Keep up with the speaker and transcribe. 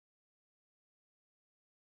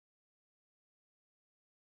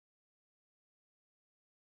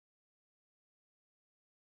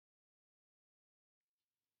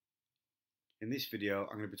In this video,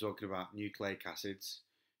 I'm going to be talking about nucleic acids,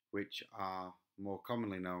 which are more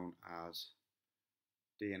commonly known as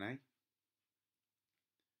DNA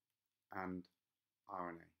and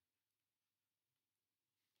RNA.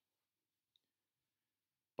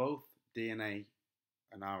 Both DNA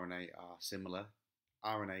and RNA are similar.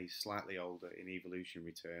 RNA is slightly older in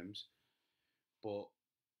evolutionary terms, but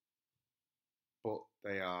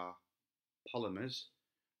they are polymers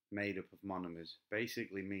made up of monomers,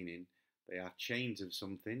 basically meaning they are chains of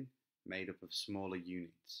something made up of smaller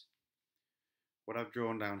units. What I've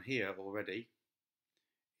drawn down here already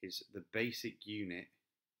is the basic unit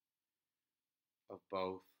of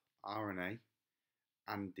both RNA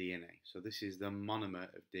and DNA. So this is the monomer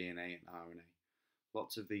of DNA and RNA.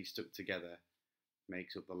 Lots of these stuck together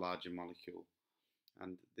makes up the larger molecule.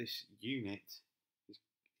 And this unit is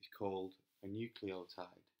called a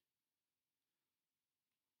nucleotide.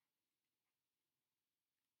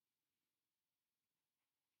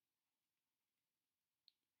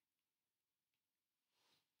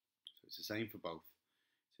 So it's the same for both.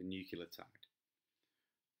 It's a nucleotide.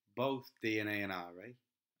 Both DNA and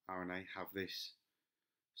RNA have this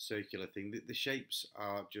circular thing. The shapes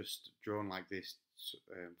are just drawn like this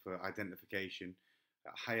for identification.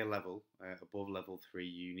 At a higher level, above level 3,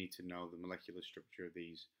 you need to know the molecular structure of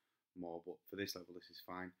these more, but for this level this is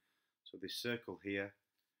fine. So this circle here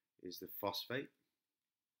is the phosphate.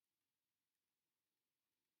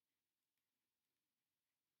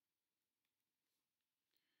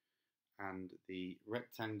 And the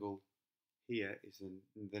rectangle here is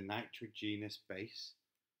the nitrogenous base.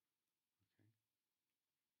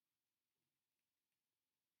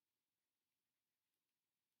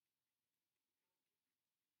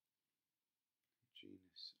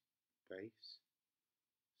 Genus base.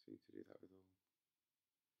 Seem to do that with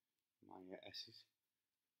all my S's.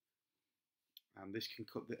 And this can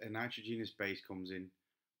cut a nitrogenous base comes in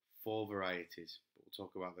 4 varieties, but we'll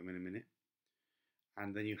talk about them in a minute.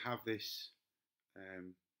 And then you have this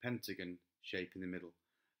pentagon shape in the middle,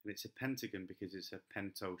 and it's a pentagon because it's a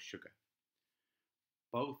pentose sugar.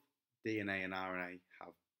 Both DNA and RNA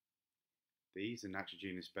have these, the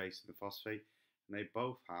nitrogenous base and the phosphate, and they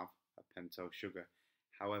both have a pentose sugar.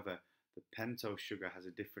 However, the pentose sugar has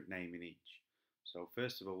a different name in each. So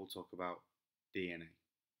first of all, we'll talk about DNA.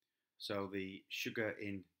 So the sugar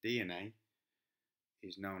in DNA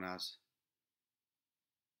is known as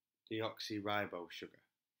deoxyribose sugar.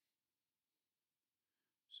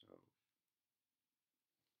 So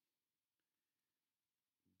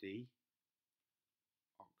deoxyribose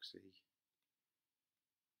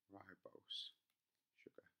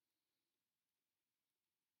sugar.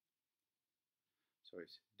 So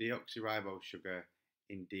it's deoxyribose sugar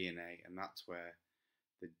in DNA, and that's where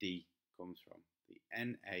the D comes from. The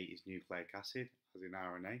Na is nucleic acid, as in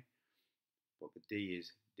RNA, but the D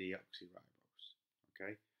is deoxyribose.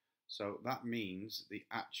 Okay, so that means the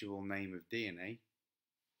actual name of DNA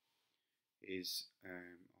is,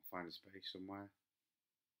 I'll find a space somewhere.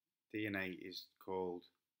 DNA is called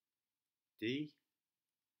deoxyribo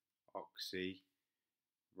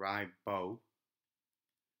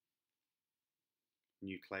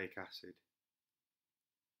nucleic acid.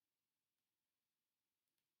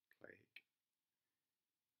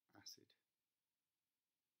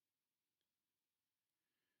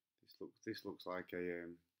 This looks like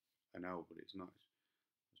an L, but it's not. I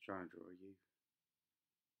was trying to draw a U.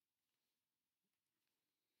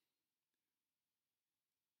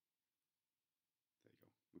 There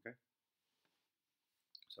you go. Okay.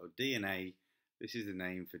 So DNA. This is the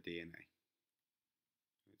name for DNA.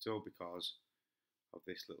 It's all because of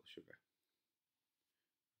this little sugar.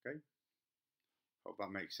 Okay. Hope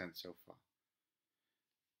that makes sense so far.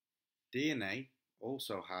 DNA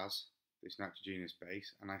also has this nitrogenous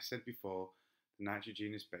base, and I said before the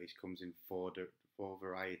nitrogenous base comes in four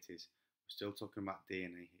varieties. We're still talking about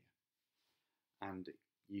DNA here, and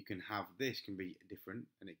you can have this can be different,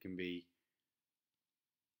 and it can be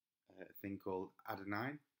a thing called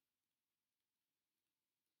adenine,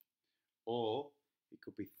 or it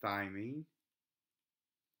could be thymine,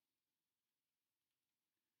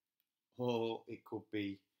 or it could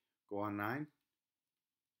be guanine,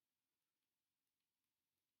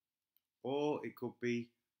 or it could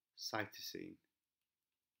be cytosine.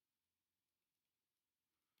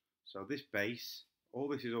 So this base, all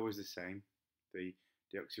this is always the same, the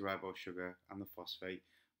deoxyribose sugar and the phosphate,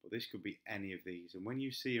 but this could be any of these. And when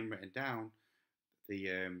you see them written down,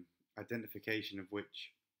 the identification of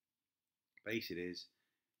which base it is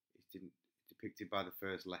depicted by the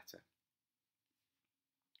first letter.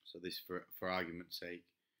 So this, for argument's sake,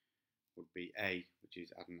 would be A, which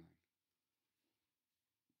is adenine.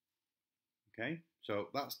 Okay, so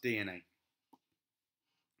that's DNA.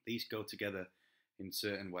 These go together in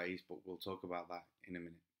certain ways, but we'll talk about that in a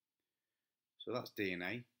minute. So that's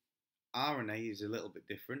DNA. RNA is a little bit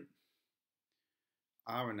different.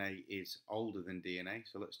 RNA is older than DNA,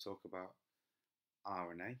 so let's talk about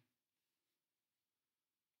RNA.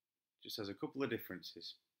 Just has a couple of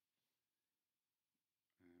differences.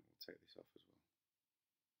 We'll take this off as well,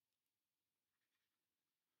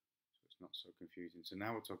 so it's not so confusing. So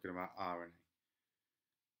now we're talking about RNA.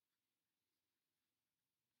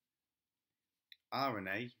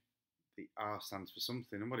 RNA, the R stands for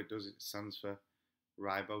something, and what it does, it stands for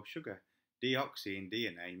ribose sugar. Deoxy in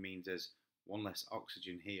DNA means there's one less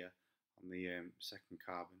oxygen here on the second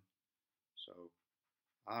carbon. So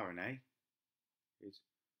RNA is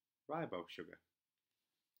ribose sugar.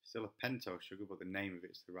 Still a pentose sugar, but the name of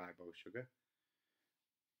it is the ribose sugar.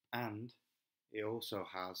 And it also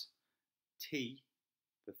has T,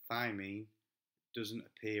 the thymine, doesn't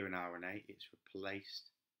appear in RNA, it's replaced.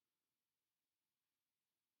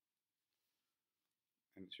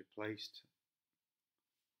 And it's replaced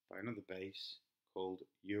by another base called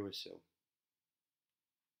uracil,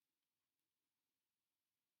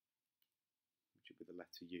 which would be the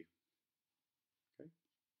letter U. Okay?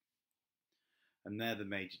 And they're the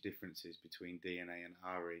major differences between DNA and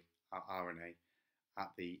RNA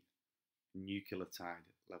at the nucleotide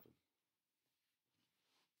level.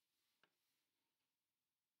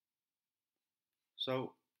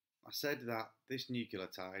 So I said that this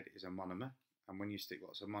nucleotide is a monomer, and when you stick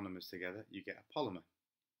lots of monomers together, you get a polymer,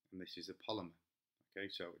 and this is a polymer. Okay,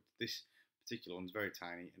 so this particular one's very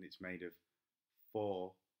tiny, and it's made of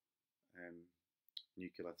 4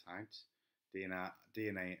 nucleotides.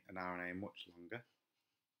 DNA and RNA are much longer,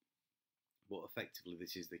 but effectively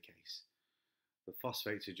this is the case. The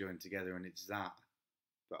phosphates are joined together, and it's that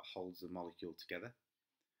holds the molecule together.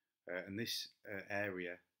 And this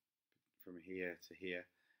area from here to here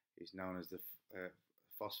is known as the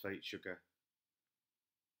phosphate sugar.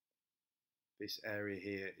 This area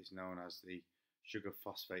here is known as the sugar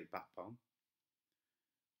phosphate backbone.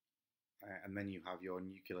 And then you have your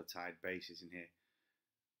nucleotide bases in here.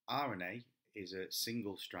 RNA is a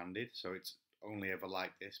single-stranded, so it's only ever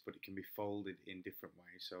like this, but it can be folded in different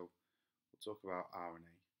ways. So we'll talk about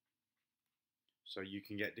RNA. So you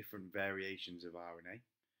can get different variations of RNA.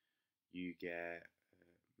 You get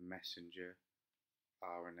messenger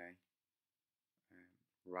RNA,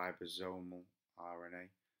 ribosomal RNA.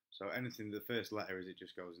 So anything, the first letter is it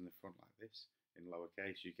just goes in the front like this. In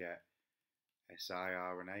lowercase, you get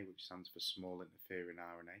siRNA, which stands for small interfering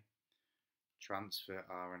RNA, transfer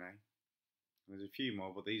RNA. And there's a few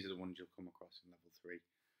more, but these are the ones you'll come across in level 3,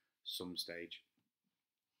 some stage.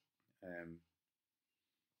 And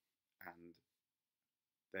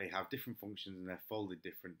they have different functions and they're folded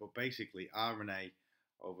different, but basically RNA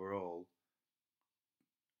overall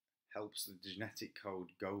helps the genetic code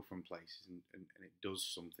go from places and it does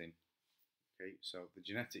something. Okay, so the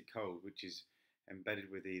genetic code, which is embedded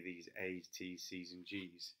with these A's, T's, C's and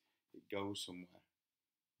G's, it goes somewhere.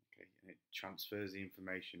 Okay, and it transfers the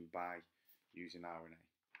information by using RNA.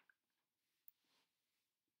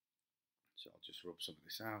 So I'll just rub some of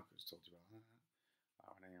this out because I talked about that.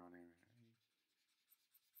 RNA.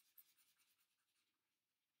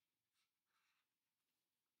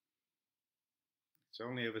 It's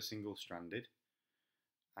only ever single-stranded,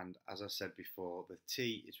 and as I said before, the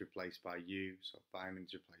T is replaced by U, so thymine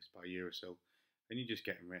is replaced by uracil, and you just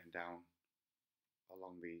get them written down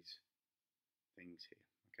along these things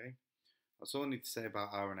here. Okay, that's all I need to say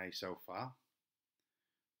about RNA so far.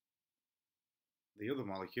 The other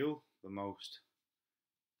molecule, the most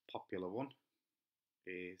popular one,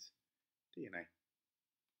 is DNA,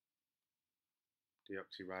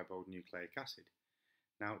 deoxyribonucleic acid.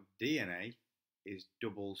 Now, DNA is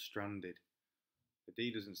double-stranded. The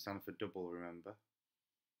D doesn't stand for double, remember. Okay,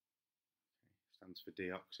 it stands for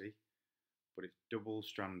deoxy, but it's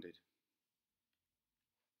double-stranded.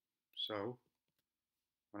 So,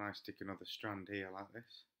 when I stick another strand here like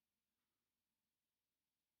this,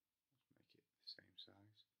 let's make it the same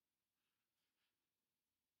size.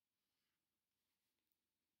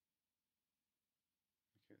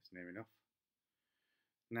 Okay, that's near enough.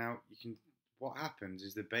 Now, what happens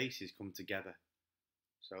is the bases come together.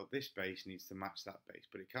 So this base needs to match that base,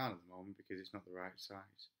 but it can't at the moment because it's not the right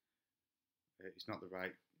size. It's not the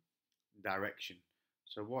right direction.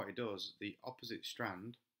 So what it does, the opposite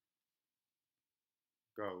strand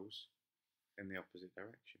goes in the opposite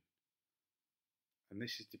direction. And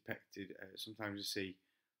this is depicted, sometimes you see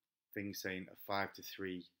things saying a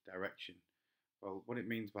 5-to-3 direction. Well, what it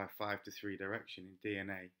means by 5-to-3 direction in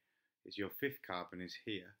DNA is your 5th carbon is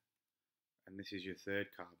here, and this is your third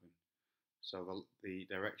carbon. So the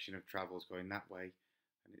direction of travel is going that way,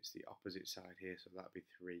 and it's the opposite side here, so that'd be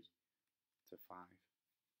 3 to 5.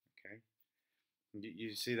 Okay,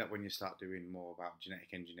 you see that when you start doing more about genetic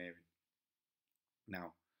engineering.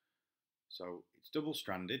 Now, so it's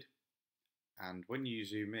double-stranded, and when you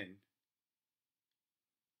zoom in,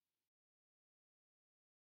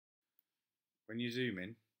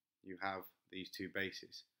 you have these two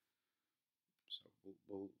bases. So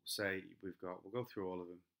we'll say we'll go through all of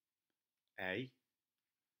them. A,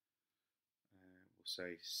 we'll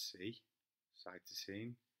say C,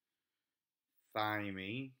 cytosine,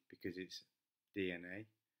 thymine, because it's DNA,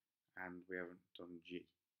 and we haven't done G.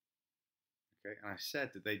 Okay, and I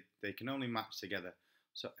said that they can only match together.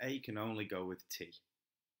 So A can only go with T.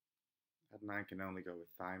 Adenine can only go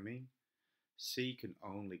with thymine. C can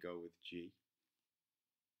only go with G.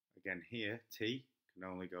 Again here, T can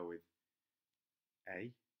only go with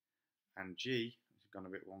A. And G, it's gone a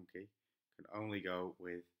bit wonky, can only go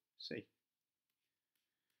with C.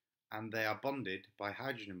 And they are bonded by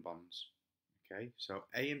hydrogen bonds. Okay, so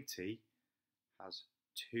A and T has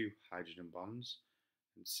 2 hydrogen bonds,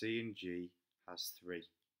 and C and G has 3.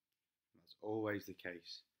 That's always the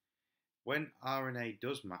case. When RNA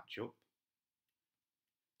does match up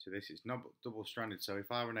to this, it's not double-stranded, so if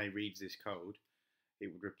RNA reads this code,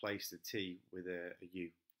 it would replace the T with a U.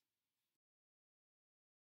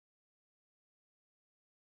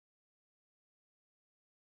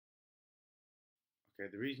 Okay,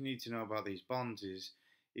 the reason you need to know about these bonds is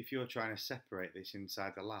if you're trying to separate this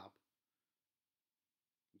inside the lab,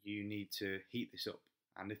 you need to heat this up.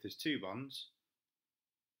 And if there's 2 bonds,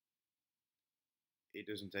 it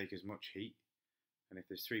doesn't take as much heat, and if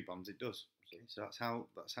there's 3 bonds, it does. Okay, so that's how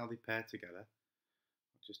they pair together.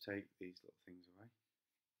 I'll just take these little things away.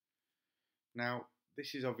 Now,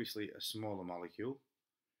 this is obviously a smaller molecule,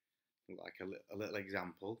 like a little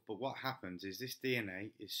example, but what happens is this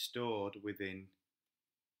DNA is stored within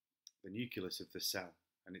the nucleus of the cell,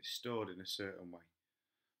 and it's stored in a certain way.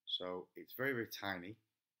 So it's very, very tiny.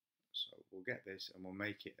 So we'll get this and we'll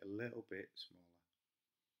make it a little bit smaller,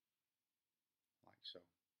 like so.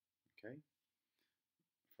 Okay,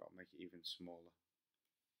 I'll make it even smaller.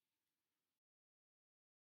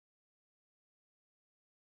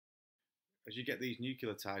 As you get these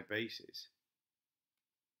nucleotide bases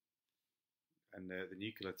and the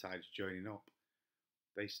nucleotides joining up,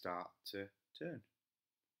 they start to turn.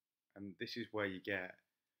 And this is where you get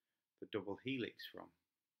the double helix from.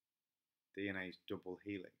 DNA's double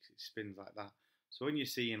helix. It spins like that. So when you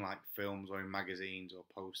see in like films or in magazines or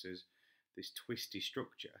posters this twisty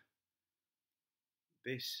structure,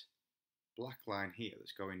 this black line here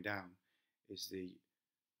that's going down is the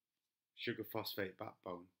sugar phosphate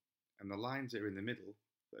backbone, and the lines that are in the middle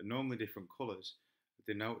that are normally different colours are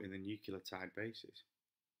denoting the nucleotide bases.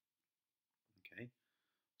 Okay,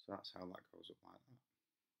 so that's how that goes up like that.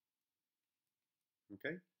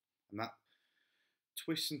 Okay, and that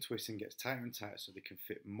twists and twists and gets tighter and tighter so they can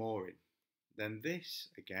fit more in. Then this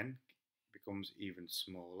again becomes even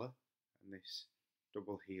smaller, and this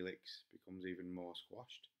double helix becomes even more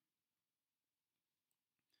squashed,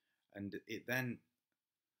 and it then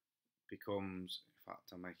becomes, in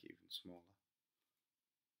fact I'll make it even smaller.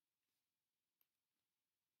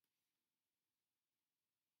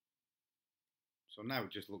 So now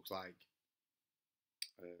it just looks like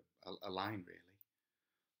a line really.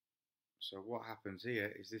 So what happens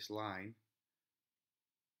here is this line,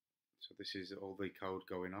 so this is all the code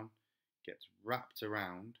going on, gets wrapped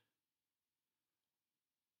around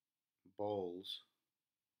balls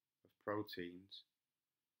of proteins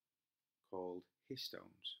called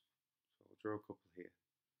histones. So I'll draw a couple here.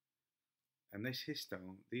 And these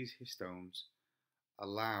histones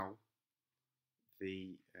allow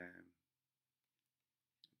the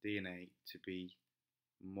DNA to be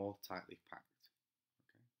more tightly packed.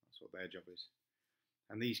 Okay, that's what their job is.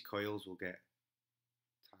 And these coils will get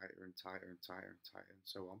tighter and tighter and tighter and tighter and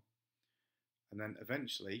so on. And then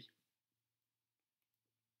eventually,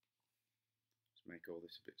 let's make all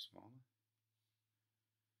this a bit smaller.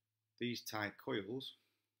 These tight coils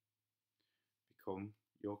become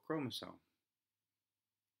your chromosome.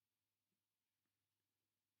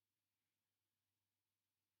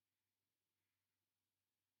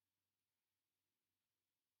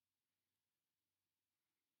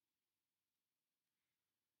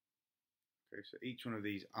 Okay, so each one of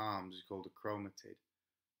these arms is called a chromatid.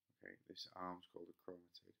 Okay, this arm is called a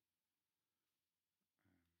chromatid.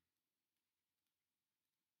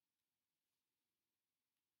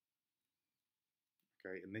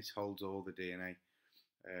 Okay, and this holds all the DNA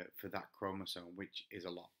for that chromosome, which is a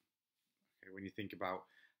lot. Okay, when you think about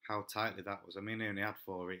how tightly that was. I mean, I only had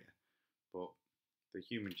 4 here, but the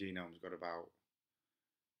human genome's got about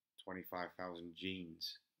 25,000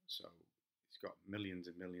 genes, so it's got millions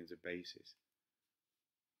and millions of bases.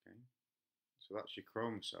 Okay, so that's your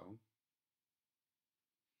chromosome,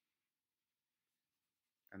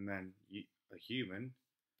 and then a human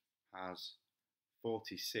has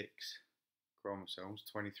 46 chromosomes,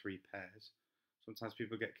 23 pairs. Sometimes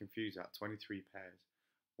people get confused at 23 pairs,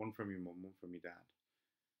 one from your mum, one from your dad.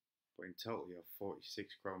 But in total you have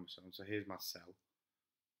 46 chromosomes. So here's my cell. I'll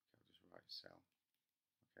just write cell.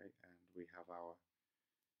 Okay, and we have our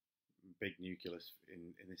big nucleus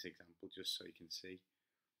in this example, just so you can see.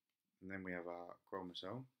 And then we have our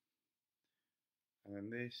chromosome. And then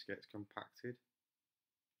this gets compacted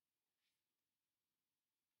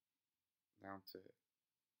down to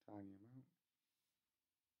a tiny amount.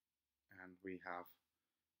 And we have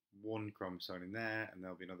one chromosome in there, and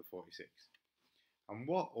there'll be another 46. And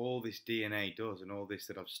what all this DNA does, and all this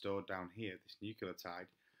that I've stored down here, this nucleotide,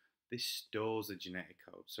 this stores the genetic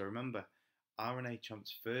code. So remember, RNA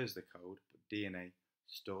transfers the code, but DNA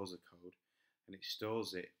stores the code, and it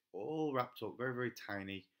stores it all wrapped up very, very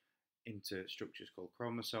tiny into structures called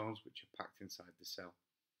chromosomes, which are packed inside the cell.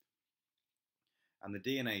 And the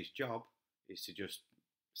DNA's job is to just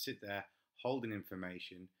sit there holding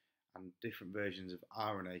information, and different versions of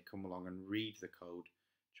RNA come along and read the code,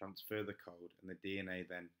 transfer the code, and the DNA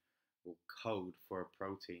then will code for a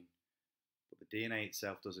protein. But the DNA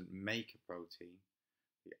itself doesn't make a protein,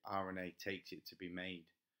 the RNA takes it to be made.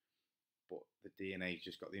 But the DNA's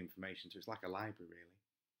just got the information, so it's like a library really.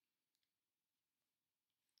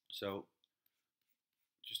 So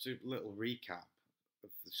just a little recap of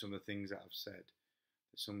some of the things that I've said.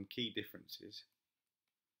 There's some key differences.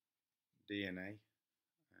 DNA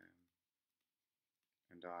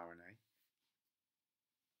and RNA.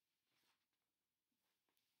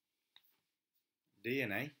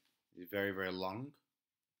 DNA is very, very long,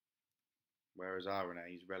 whereas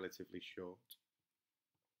RNA is relatively short.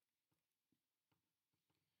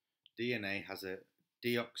 DNA has a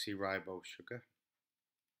deoxyribose sugar,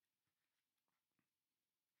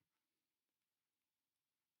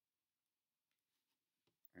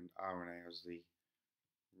 and RNA has the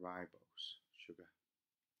ribose sugar.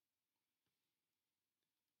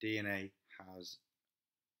 DNA has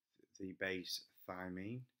the base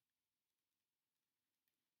thymine.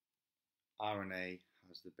 RNA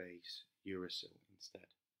has the base uracil instead of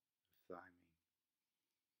thymine.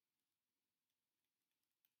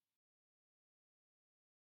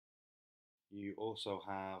 You also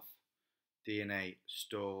have DNA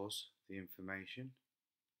stores the information,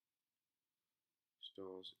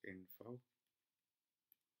 stores info.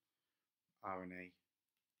 RNA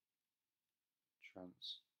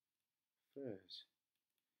transfers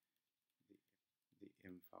the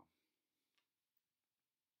info.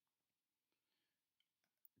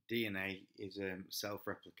 DNA is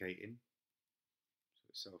self-replicating, so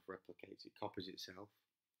it self-replicates, it copies itself,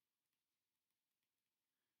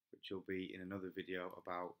 which will be in another video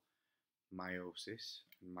about meiosis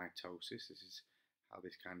and mitosis. This is how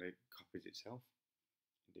this kind of copies itself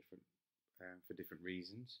in for different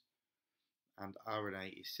reasons. And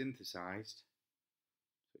RNA is synthesized,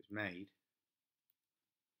 so it's made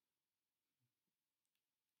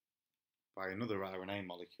by another RNA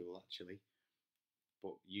molecule actually,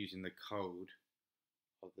 but using the code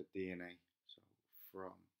of the DNA, so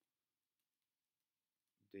from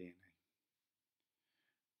DNA.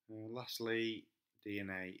 Lastly,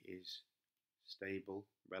 DNA is stable,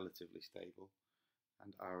 relatively stable,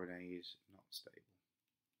 and RNA is not stable.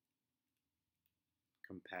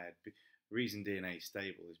 Compared, the reason DNA is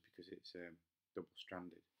stable is because it's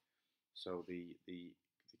double-stranded, so the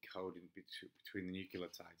code between the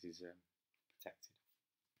nucleotides is protected.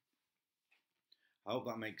 I hope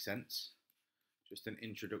that makes sense. Just an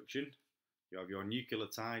introduction. You have your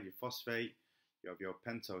nucleotide, your phosphate, you have your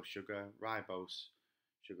pentose sugar, ribose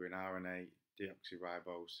sugar in RNA,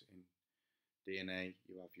 deoxyribose in DNA.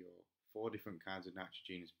 You have your 4 different kinds of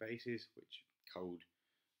nitrogenous bases which code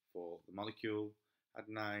for the molecule,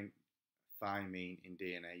 adenine, thymine in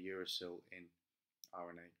DNA, uracil in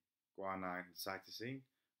RNA, guanine and cytosine.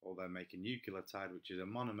 All then make a nucleotide, which is a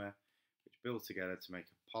monomer, which builds together to make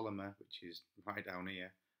a polymer, which is right down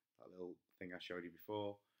here, that little thing I showed you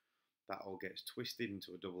before. That all gets twisted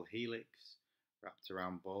into a double helix, wrapped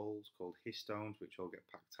around balls called histones, which all get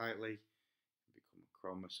packed tightly and become a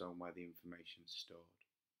chromosome where the information is stored.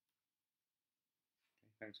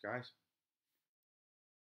 Okay, thanks guys.